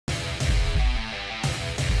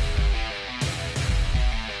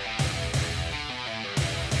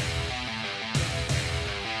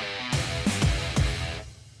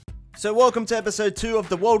So welcome to episode 2 of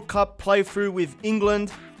the World Cup playthrough with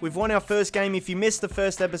England. We've won our first game. If you missed the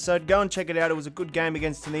first episode, go and check it out. It was a good game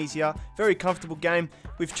against Tunisia. Very comfortable game.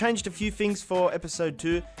 We've changed a few things for episode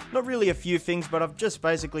 2. Not really a few things, but I've just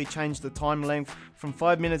basically changed the time length from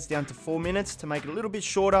 5 minutes down to 4 minutes to make it a little bit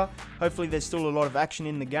shorter. Hopefully there's still a lot of action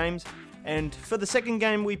in the games. And for the second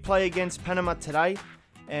game, we play against Panama today.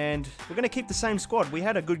 And we're going to keep the same squad. We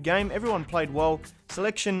had a good game. Everyone played well.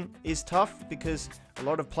 Selection is tough because a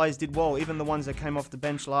lot of players did well, even the ones that came off the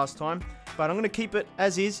bench last time. But I'm going to keep it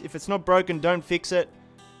as is. If it's not broken, don't fix it.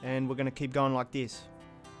 And we're going to keep going like this.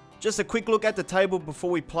 Just a quick look at the table before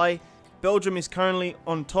we play. Belgium is currently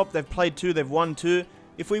on top. They've played 2. They've won 2.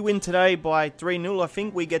 If we win today by 3-0, I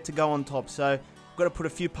think we get to go on top. So we've got to put a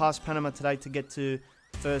few past Panama today to get to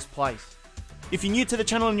first place. If you're new to the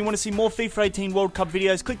channel and you want to see more FIFA 18 World Cup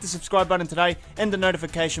videos, click the subscribe button today and the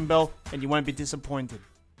notification bell and you won't be disappointed.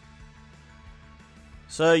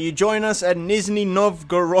 So you join us at Nizhny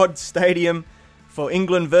Novgorod Stadium for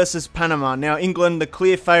England versus Panama. Now England, the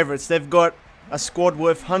clear favourites. They've got a squad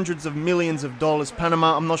worth hundreds of millions of dollars.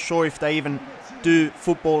 Panama, I'm not sure if they even do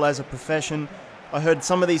football as a profession. I heard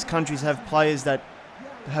some of these countries have players that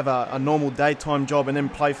have a normal daytime job and then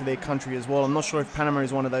play for their country as well. I'm not sure if Panama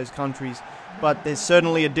is one of those countries, but there's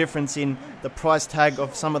certainly a difference in the price tag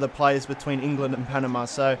of some of the players between England and Panama,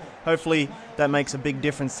 so hopefully that makes a big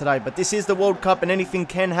difference today. But this is the World Cup and anything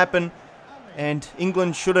can happen, and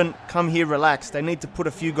England shouldn't come here relaxed. They need to put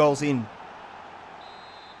a few goals in.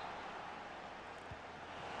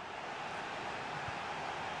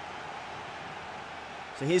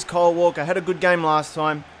 So here's Kyle Walker. Had a good game last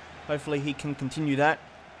time. Hopefully he can continue that.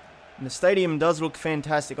 And the stadium does look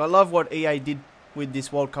fantastic. I love what EA did with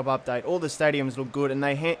this World Cup update. All the stadiums look good and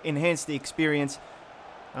they enhance the experience.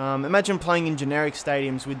 Imagine playing in generic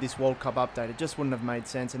stadiums with this World Cup update. It just wouldn't have made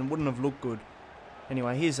sense and it wouldn't have looked good.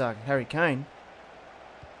 Anyway, here's Harry Kane.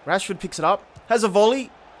 Rashford picks it up, has a volley,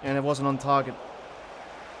 and it wasn't on target.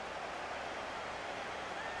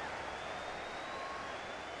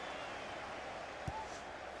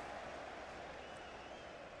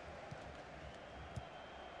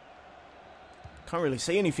 Can't really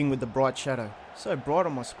see anything with the bright shadow. So bright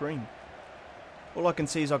on my screen. All I can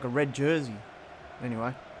see is like a red jersey.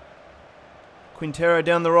 Anyway. Quintero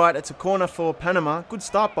down the right. It's a corner for Panama. Good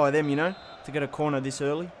start by them, you know, to get a corner this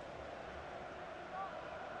early.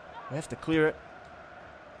 They have to clear it.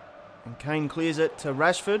 And Kane clears it to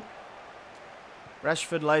Rashford.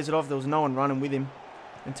 Rashford lays it off. There was no one running with him.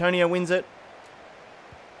 Antonio wins it.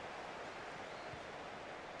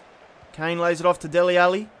 Kane lays it off to Dele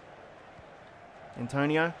Alli.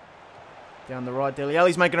 Antonio, down the right, Dele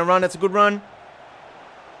Alli's making a run, that's a good run.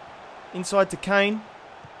 Inside to Kane.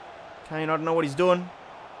 Kane, I don't know what he's doing.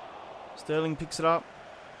 Sterling picks it up.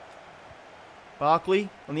 Barkley,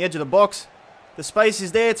 on the edge of the box. The space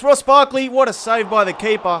is there, it's Ross Barkley, what a save by the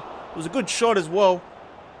keeper. It was a good shot as well.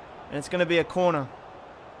 And it's going to be a corner.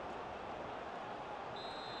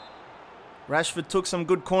 Rashford took some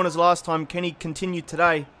good corners last time, can he continue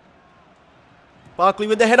today? Barkley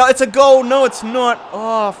with the header. It's a goal. No, it's not.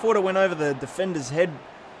 Oh, I thought it went over the defender's head.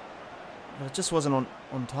 But it just wasn't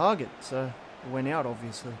on target. So it went out,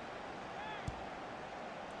 obviously.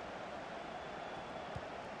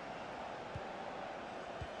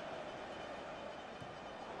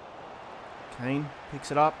 Kane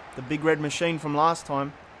picks it up. The big red machine from last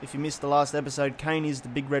time. If you missed the last episode, Kane is the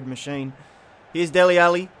big red machine. Here's Dele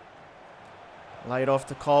Alli. Laid off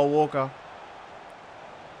to Kyle Walker.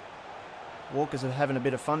 Walker's having a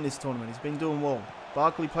bit of fun this tournament. He's been doing well.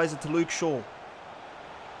 Barkley plays it to Luke Shaw.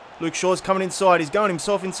 Luke Shaw's coming inside. He's going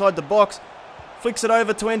himself inside the box. Flicks it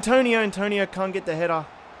over to Antonio. Antonio can't get the header.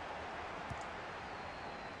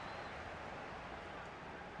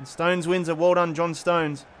 And Stones wins it. Well done, John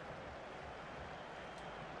Stones.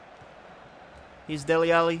 Here's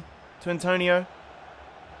Dele Alli to Antonio.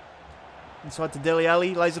 Inside to Dele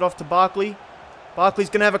Alli. Lays it off to Barkley. Barkley's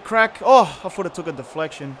going to have a crack. Oh, I thought it took a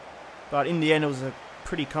deflection. But in the end, it was a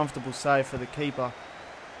pretty comfortable save for the keeper.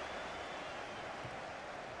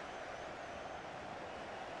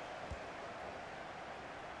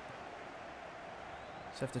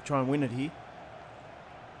 Just have to try and win it here.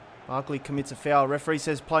 Barkley commits a foul. Referee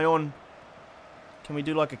says play on. Can we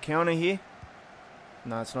do like a counter here?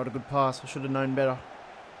 No, it's not a good pass. I should have known better.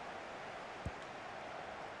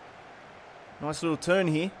 Nice little turn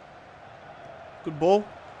here. Good ball.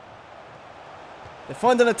 They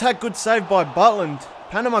find an attack, good save by Butland.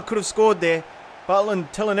 Panama could have scored there.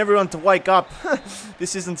 Butland telling everyone to wake up.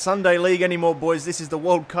 This isn't Sunday League anymore, boys. This is the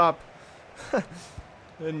World Cup.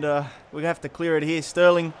 And we have to clear it here.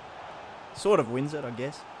 Sterling sort of wins it, I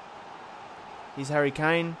guess. Here's Harry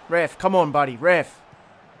Kane. Ref, come on, buddy. Ref.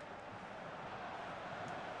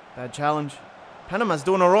 Bad challenge. Panama's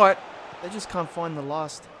doing alright. They just can't find the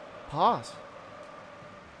last pass.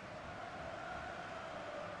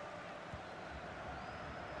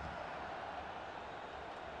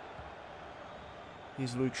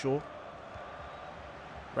 Here's Luke Shaw.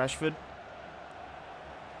 Rashford.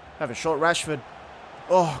 Have a shot, Rashford.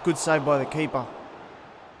 Oh, good save by the keeper.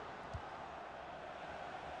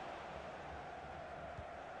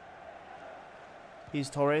 Here's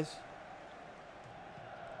Torres.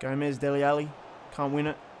 Gomez, Dele Alli. Can't win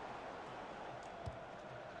it.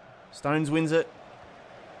 Stones wins it.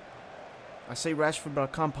 I see Rashford, but I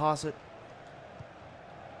can't pass it.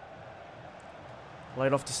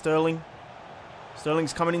 Laid off to Sterling.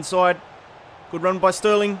 Sterling's coming inside. Good run by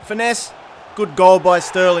Sterling. Finesse. Good goal by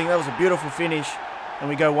Sterling. That was a beautiful finish. And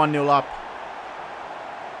we go 1-0 up.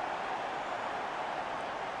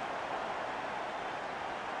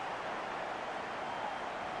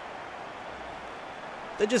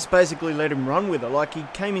 They just basically let him run with it. Like, he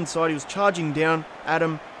came inside, he was charging down at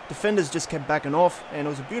him. Defenders just kept backing off, and it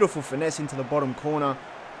was a beautiful finesse into the bottom corner.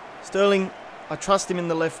 Sterling, I trust him in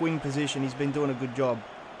the left wing position. He's been doing a good job.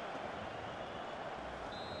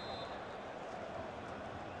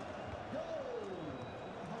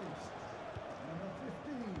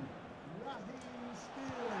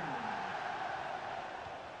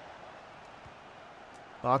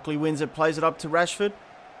 Barkley wins it, plays it up to Rashford.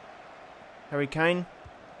 Harry Kane.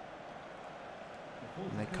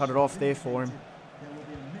 And they cut it off there for him.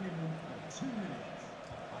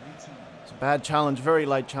 It's a bad challenge, very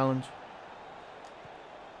late challenge.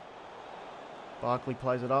 Barkley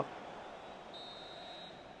plays it up.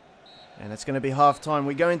 And it's going to be half time.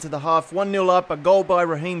 We go into the half, 1-0 up. A goal by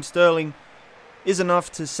Raheem Sterling is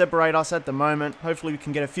enough to separate us at the moment. Hopefully we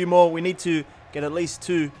can get a few more. We need to get at least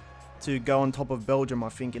 2 to go on top of Belgium, I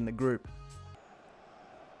think, in the group.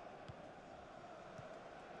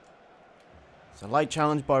 It's a late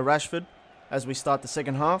challenge by Rashford as we start the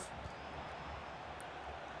second half.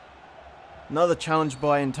 Another challenge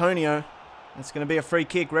by Antonio. It's going to be a free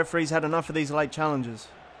kick. Referee's had enough of these late challenges.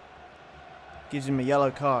 Gives him a yellow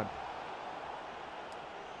card.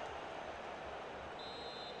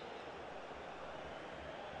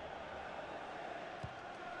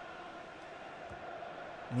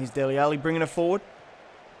 And here's Dele Alli bringing it forward.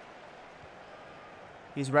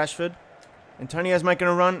 Here's Rashford. Antonio's making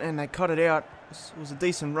a run, and they cut it out. This was a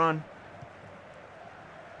decent run.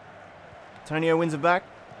 Antonio wins it back.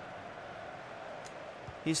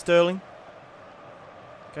 Here's Sterling.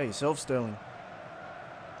 Go yourself, Sterling.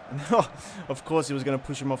 And of course he was going to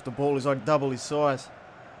push him off the ball. He's like double his size.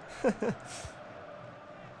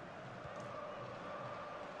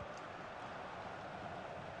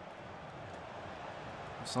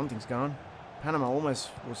 Something's going. Panama almost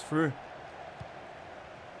was through.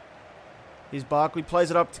 Here's Barkley, plays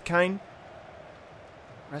it up to Kane.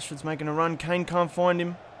 Rashford's making a run. Kane can't find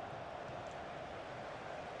him.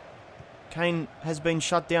 Kane has been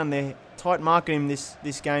shut down there. Tight marking him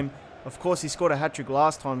this game. Of course, he scored a hat-trick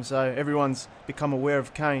last time, so everyone's become aware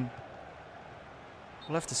of Kane.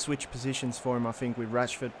 We'll have to switch positions for him, I think, with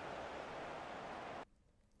Rashford.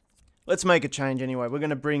 Let's make a change anyway. We're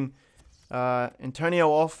going to bring Antonio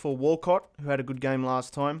off for Walcott, who had a good game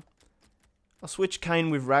last time. I'll switch Kane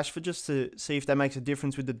with Rashford just to see if that makes a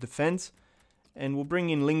difference with the defence. And we'll bring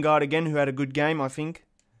in Lingard again, who had a good game, I think.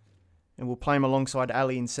 And we'll play him alongside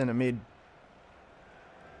Ali in centre mid.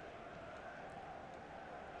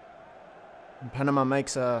 And Panama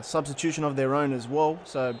makes a substitution of their own as well.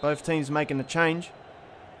 So both teams making a change.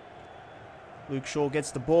 Luke Shaw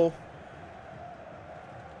gets the ball.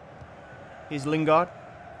 Here's Lingard.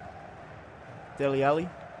 Dele Alli.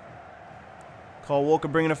 Kyle Walker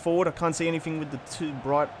bringing it forward. I can't see anything with the two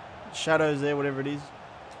bright shadows there, whatever it is.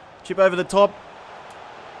 Chip over the top.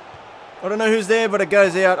 I don't know who's there, but it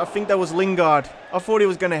goes out. I think that was Lingard. I thought he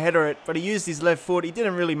was going to header it, but he used his left foot. He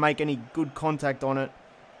didn't really make any good contact on it.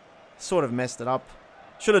 Sort of messed it up.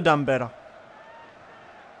 Should have done better.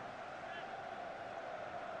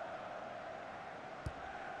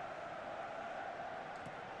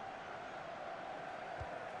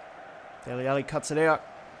 Dele Alli cuts it out.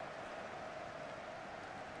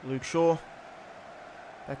 Luke Shaw.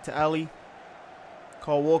 Back to Ali.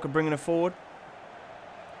 Kyle Walker bringing it forward.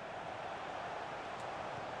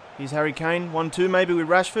 Here's Harry Kane. 1-2 maybe with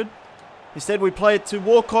Rashford. Instead we play it to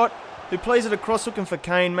Walcott, who plays it across looking for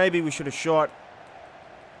Kane. Maybe we should have shot.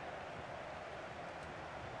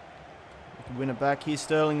 We could win it back. Here's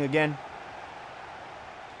Sterling again.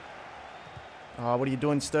 Oh, what are you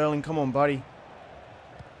doing, Sterling? Come on, buddy.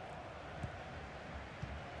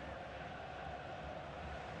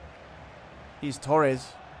 Here's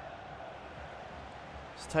Torres.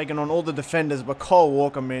 He's taken on all the defenders, but Kyle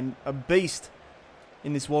Walker, man, a beast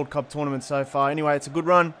in this World Cup tournament so far. Anyway, it's a good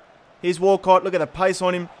run. Here's Walcott. Look at the pace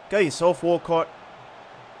on him. Go yourself, Walcott.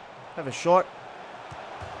 Have a shot.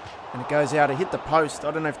 And it goes out. It hit the post.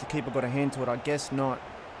 I don't know if the keeper got a hand to it. I guess not.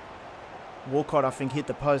 Walcott, I think, hit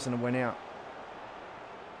the post and it went out.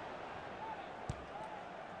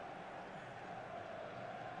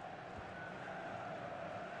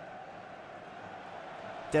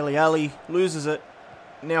 Dele Alli loses it.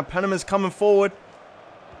 Now Panama's coming forward.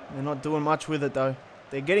 They're not doing much with it though.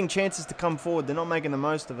 They're getting chances to come forward. They're not making the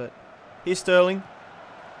most of it. Here's Sterling.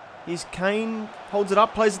 Here's Kane. Holds it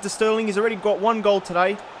up. Plays it to Sterling. He's already got one goal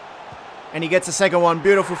today. And he gets a second one.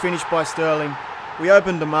 Beautiful finish by Sterling. We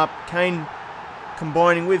opened them up. Kane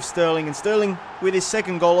combining with Sterling. And Sterling with his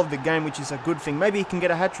second goal of the game, which is a good thing. Maybe he can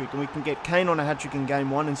get a hat-trick. And we can get Kane on a hat-trick in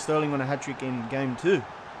game 1 and Sterling on a hat-trick in game 2.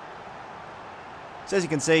 So as you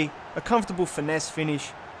can see, a comfortable finesse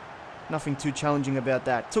finish. Nothing too challenging about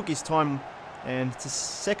that. Took his time, and it's the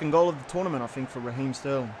second goal of the tournament, I think, for Raheem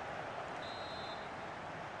Sterling.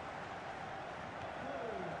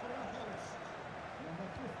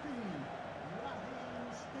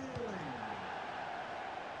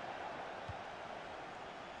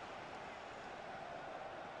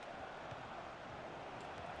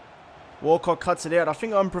 Walcott cuts it out. I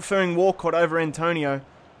think I'm preferring Walcott over Antonio.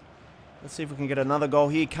 Let's see if we can get another goal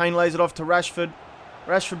here. Kane lays it off to Rashford.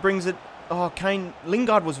 Rashford brings it. Oh, Kane.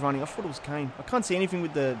 Lingard was running. I thought it was Kane. I can't see anything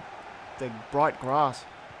with the bright grass.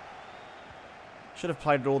 Should have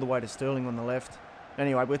played it all the way to Sterling on the left.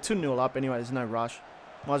 Anyway, we're 2-0 up. Anyway, there's no rush.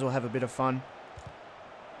 Might as well have a bit of fun.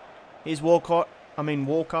 Here's Walker. Come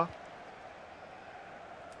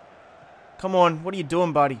on. What are you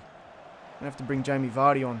doing, buddy? I'm going to have to bring Jamie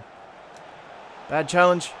Vardy on. Bad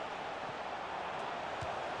challenge.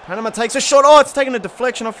 Panama takes a shot. Oh, it's taken a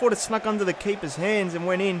deflection. I thought it snuck under the keeper's hands and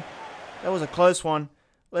went in. That was a close one.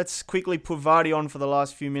 Let's quickly put Vardy on for the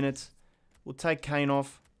last few minutes. We'll take Kane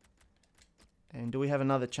off. And do we have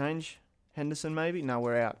another change? Henderson maybe? No,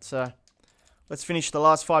 we're out. So let's finish the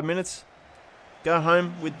last 5 minutes. Go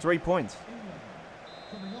home with 3 points.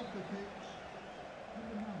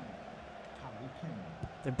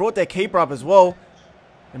 They brought their keeper up as well.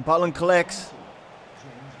 And Butland collects.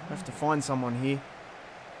 I have to find someone here.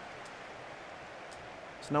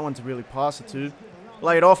 There's no one to really pass it to.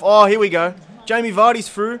 Lay it off. Oh, here we go. Jamie Vardy's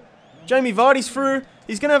through. Jamie Vardy's through.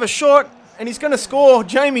 He's going to have a shot. And he's going to score.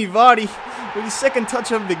 Jamie Vardy with his second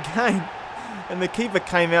touch of the game. And the keeper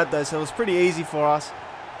came out though, so it was pretty easy for us.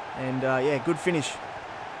 And yeah, good finish.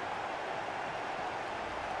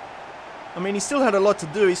 I mean, he still had a lot to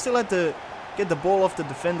do. He still had to get the ball off the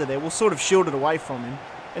defender there. We'll sort of shield it away from him.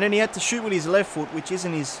 And then he had to shoot with his left foot, which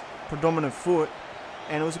isn't his predominant foot.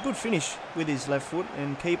 And it was a good finish with his left foot.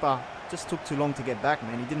 And keeper just took too long to get back,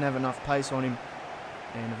 man. He didn't have enough pace on him.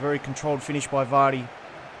 And a very controlled finish by Vardy.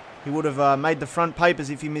 He would have made the front papers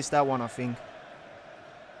if he missed that one, I think.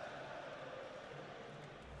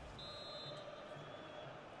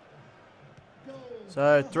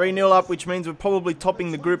 So 3-0 up, which means we're probably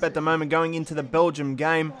topping the group at the moment going into the Belgium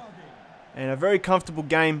game. And a very comfortable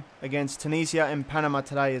game against Tunisia and Panama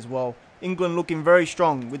today as well. England looking very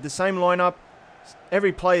strong with the same lineup.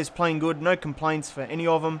 Every player is playing good. No complaints for any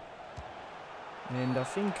of them. And I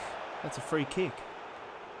think that's a free kick.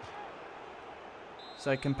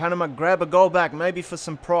 So can Panama grab a goal back? Maybe for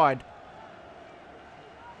some pride.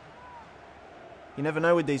 You never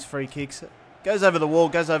know with these free kicks. Goes over the wall,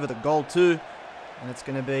 goes over the goal too. And it's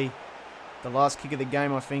going to be the last kick of the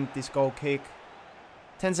game, I think, this goal kick.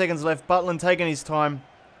 10 seconds left. Butland taking his time.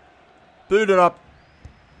 Booted up.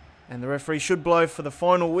 And the referee should blow for the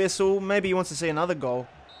final whistle. Maybe he wants to see another goal.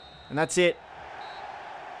 And that's it.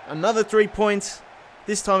 Another 3 points.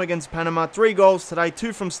 This time against Panama. 3 goals today.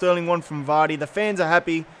 2 from Sterling, 1 from Vardy. The fans are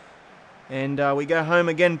happy. And we go home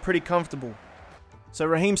again pretty comfortable. So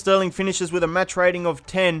Raheem Sterling finishes with a match rating of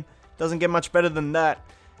 10. Doesn't get much better than that.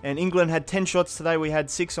 And England had 10 shots today. We had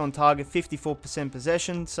 6 on target, 54%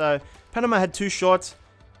 possession. So Panama had 2 shots.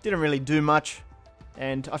 Didn't really do much.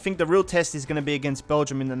 And I think the real test is going to be against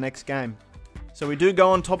Belgium in the next game. So we do go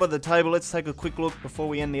on top of the table. Let's take a quick look before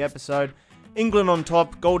we end the episode. England on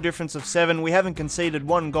top, goal difference of 7. We haven't conceded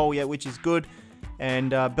 1 goal yet, which is good. And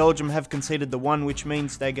Belgium have conceded the 1, which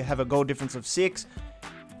means they have a goal difference of 6.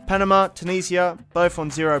 Panama, Tunisia, both on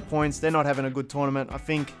 0 points. They're not having a good tournament. I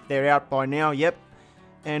think they're out by now, yep.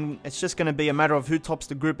 And it's just going to be a matter of who tops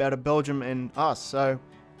the group out of Belgium and us. So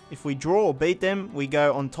if we draw or beat them, we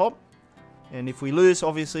go on top. And if we lose,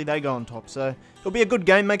 obviously they go on top. So it'll be a good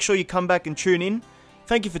game. Make sure you come back and tune in.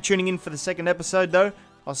 Thank you for tuning in for the second episode though.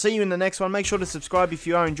 I'll see you in the next one. Make sure to subscribe if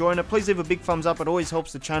you are enjoying it. Please leave a big thumbs up. It always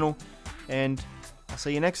helps the channel. And I'll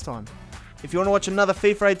see you next time. If you want to watch another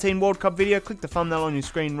FIFA 18 World Cup video, click the thumbnail on your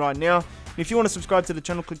screen right now. And if you want to subscribe to the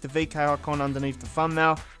channel, click the VK icon underneath the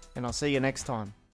thumbnail. And I'll see you next time.